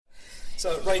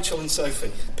So, Rachel and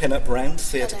Sophie, Pin-Up Round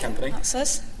Theatre Company. That's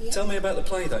us. Yeah. Tell me about the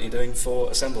play that you're doing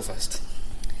for Assemblefest.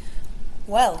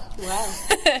 Well,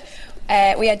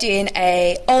 we are doing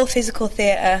a all-physical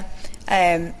theatre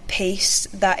piece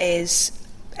that is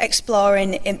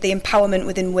exploring the empowerment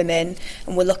within women,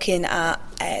 and we're looking at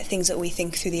things that we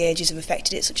think through the ages have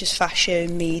affected it, such as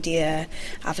fashion, media,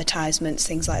 advertisements,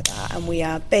 things like that. And we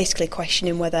are basically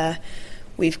questioning whether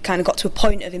we've kind of got to a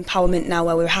point of empowerment now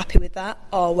where we're happy with that,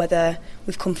 or whether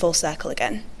we've come full circle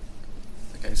again.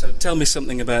 Okay, so tell me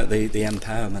something about the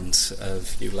empowerment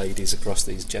of you ladies across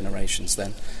these generations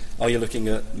then. Are you looking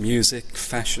at music,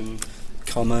 fashion,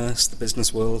 commerce, the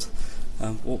business world?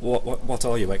 What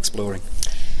are you exploring?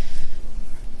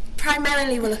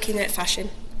 Primarily we're looking at fashion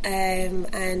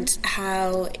and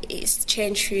how it's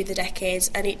changed through the decades,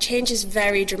 and it changes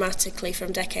very dramatically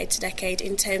from decade to decade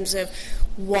in terms of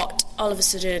what all of a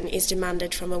sudden is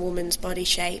demanded from a woman's body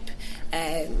shape,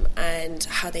 and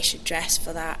how they should dress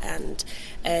for that, and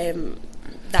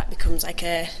that becomes like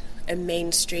a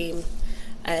mainstream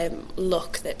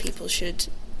look that people should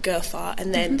go for,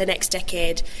 and then the next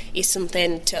decade is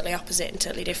something totally opposite and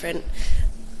totally different.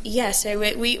 Yeah, so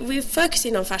we're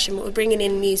focusing on fashion, but we're bringing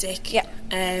in music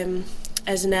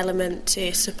as an element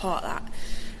to support that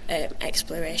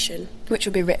exploration. Which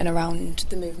will be written around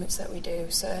the movements that we do.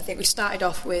 So I think we started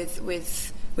off with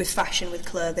fashion, with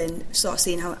clothing, sort of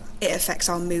seeing how it affects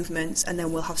our movements, and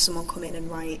then we'll have someone come in and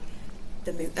write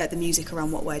the music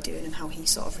around what we're doing and how he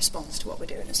sort of responds to what we're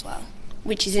doing as well.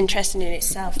 Which is interesting in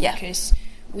itself, because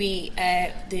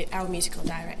our musical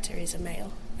director is a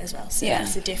male as well, so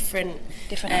it's a different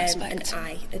aspect,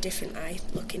 a different eye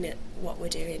looking at what we're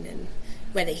doing, and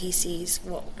whether he sees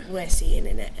what we're seeing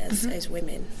in it as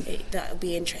women. That'll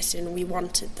be interesting. We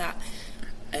wanted that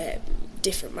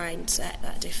different mindset,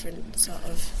 that different sort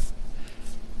of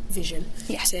vision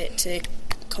to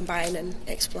combine and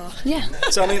explore. Yeah.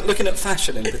 So, I mean, looking at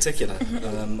fashion in particular,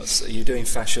 so you're doing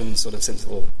fashion sort of since,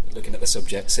 or looking at the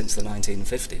subject since the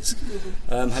 1950s.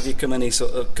 Have you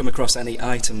come across any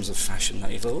items of fashion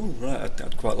that you thought, oh, right,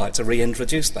 I'd quite like to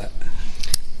reintroduce that?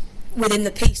 Within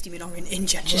the piece, do you mean, or in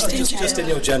general? Just in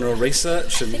your general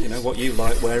research, and what you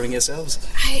like wearing yourselves.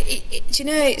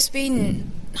 It's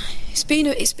been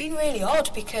really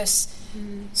odd, because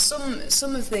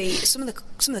some of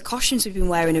the costumes we've been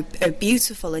wearing are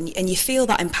beautiful, and you feel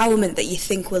that empowerment that you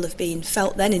think will have been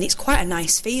felt then, and it's quite a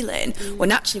nice feeling. When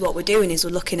actually what we're doing is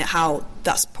we're looking at how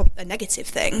that's a negative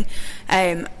thing,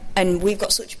 and we've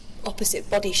got such opposite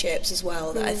body shapes as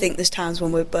well that I think there's times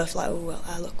when we're both like, oh well,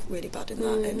 I look really bad in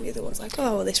that, and the other one's like,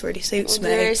 oh well, this really suits me.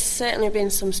 There's certainly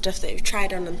been some stuff that we've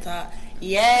tried on and thought,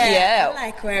 I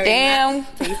like wearing that,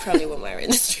 but you probably won't wear it in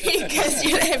the street, because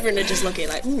everyone are just looking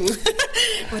like,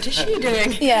 what is she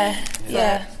doing?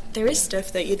 Yeah. There is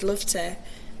stuff that you'd love to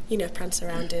prance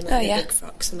around in, like the big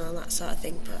frocks and all that sort of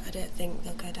thing, but I don't think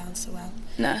they'll go down so well.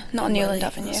 No, not on Newland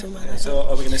Avenue. So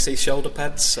are we going to see shoulder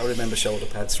pads? I remember shoulder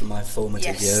pads from my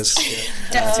formative years.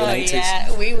 1980s.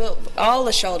 Yeah, we will. All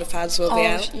the shoulder pads will be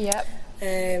out. Yep.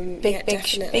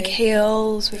 Big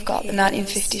heels. We've got the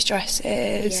 1950s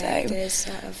dresses. There's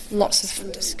sort of lots of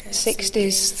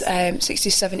 60s,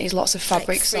 70s. Lots of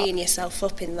fabrics. Like freeing yourself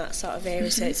up in that sort of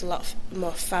area, so it's a lot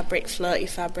more fabric, floaty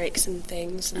fabrics and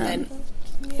things, and then.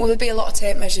 Well, there'll be a lot of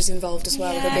tape measures involved as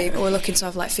well. We're looking to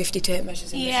have like 50 tape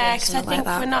measures in the show, because I think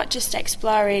we're not just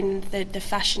exploring the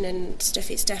fashion and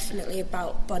stuff, it's definitely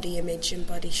about body image and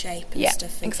body shape and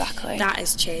stuff. And exactly. That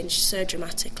has changed so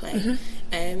dramatically.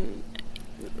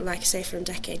 Like I say, from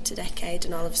decade to decade,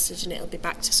 and all of a sudden it'll be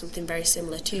back to something very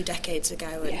similar 2 decades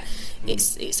ago, and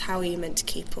it's how are you meant to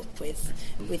keep up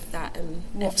with that, and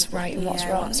what's right and what's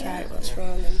wrong. What's right, what's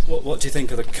wrong. What do you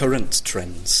think are the current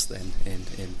trends then in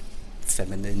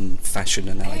feminine fashion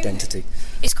and identity?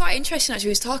 It's quite interesting, actually.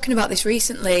 We was talking about this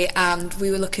recently, and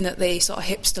we were looking at the sort of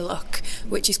hipster look,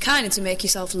 which is kind of to make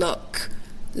yourself look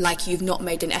like you've not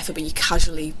made an effort, but you're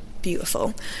casually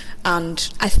beautiful.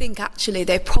 And I think actually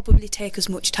they probably take as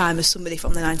much time as somebody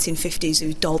from the 1950s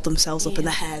who dolled themselves up and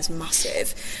their hair's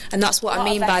massive, and that's what I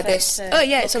mean by this.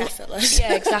 It's effortless.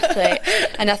 Yeah, exactly.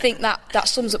 And I think that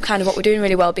sums up kind of what we're doing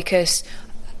really well, because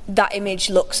that image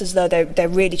looks as though they're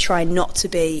really trying not to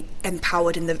be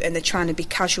empowered, and they're trying to be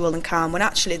casual and calm, when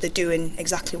actually they're doing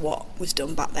exactly what was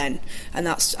done back then. And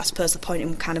that's, I suppose, the point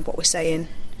in kind of what we're saying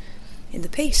in the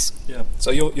piece. Yeah.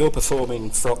 So you're performing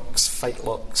Frocks, Fake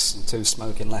Locks and 2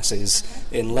 Smokin Lasses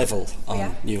in Level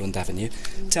on Newland Avenue.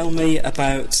 Tell me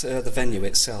about the venue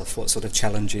itself. What sort of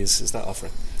challenges is that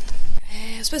offering?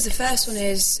 I suppose the first one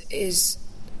is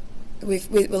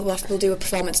we'll do a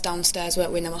performance downstairs,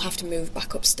 won't we? And then we'll have to move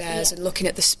back upstairs and looking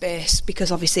at the space,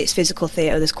 because obviously it's physical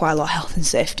theatre. There's quite a lot of health and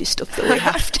safety stuff that we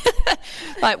have to,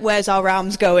 like, where's our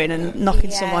arms going and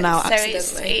knocking someone out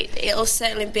accidentally. It'll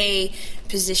certainly be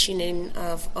positioning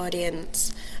of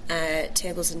audience,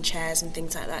 tables and chairs and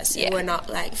things like that, so we're not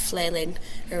like flailing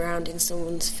around in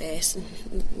someone's face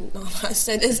and all that.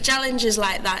 So there's challenges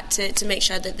like that to make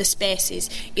sure that the space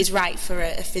is right for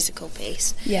a physical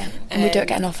piece. And we don't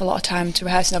get an awful lot of time to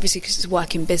rehearse, and obviously because it's a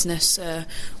working business,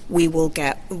 we will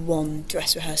get one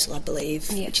dress rehearsal, I believe,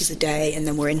 which is a day, and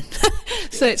then we're in.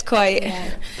 So it's quite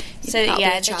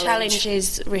the challenge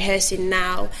is rehearsing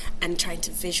now and trying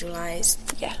to visualise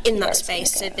in that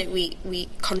space so that we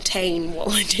contain what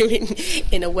we're doing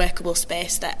in a workable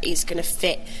space that is going to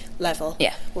fit level.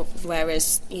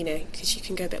 Whereas, because you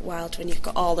can go a bit wild when you've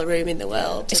got all the room in the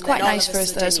world. It's quite nice for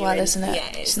us though as well, isn't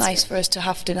it? It's nice for us to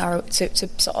have to narrow to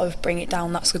sort of bring it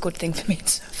down. That's a good thing for me and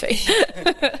Sophie.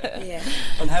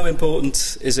 And how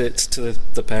important is it to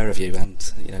the pair of you and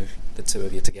the two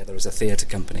of you together as a theatre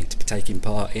company to be taking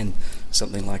part in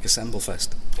something like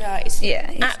Assemblefest? It's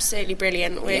absolutely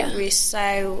brilliant. We're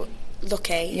so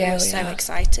lucky. We're so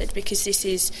excited because this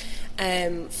is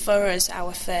for us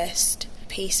our first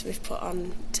piece we've put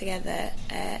on together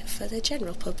for the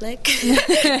general public. We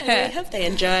hope they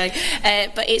enjoy.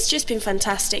 But it's just been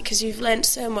fantastic because we've learnt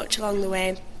so much along the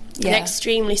way. And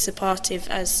extremely supportive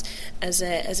as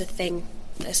a thing.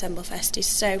 Assemblefest is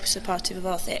so supportive of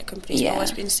all theatre companies.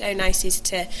 What's been so nice is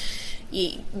to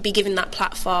be given that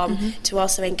platform to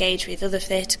also engage with other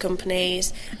theatre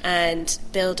companies and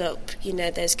build up,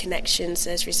 those connections,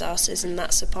 those resources and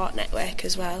that support network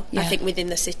as well. I think within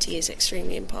the city is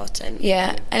extremely important.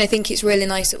 And I think it's really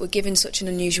nice that we're given such an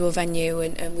unusual venue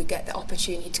and we get the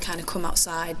opportunity to kind of come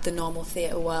outside the normal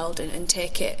theatre world and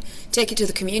take it to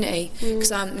the community.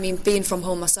 Because being from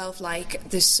Hull myself, like,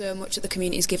 there's so much that the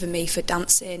community's given me for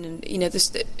dancing and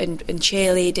and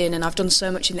cheerleading, and I've done so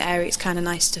much in the area. It's kind of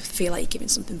nice to feel like giving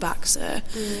something back, so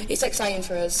it's exciting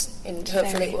for us, and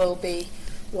hopefully it will be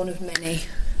one of many.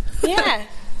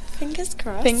 Fingers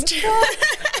crossed.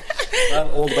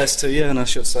 Well, all the best to you, and I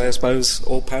should say, I suppose,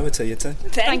 all power to you too.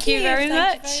 Thank you very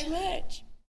much.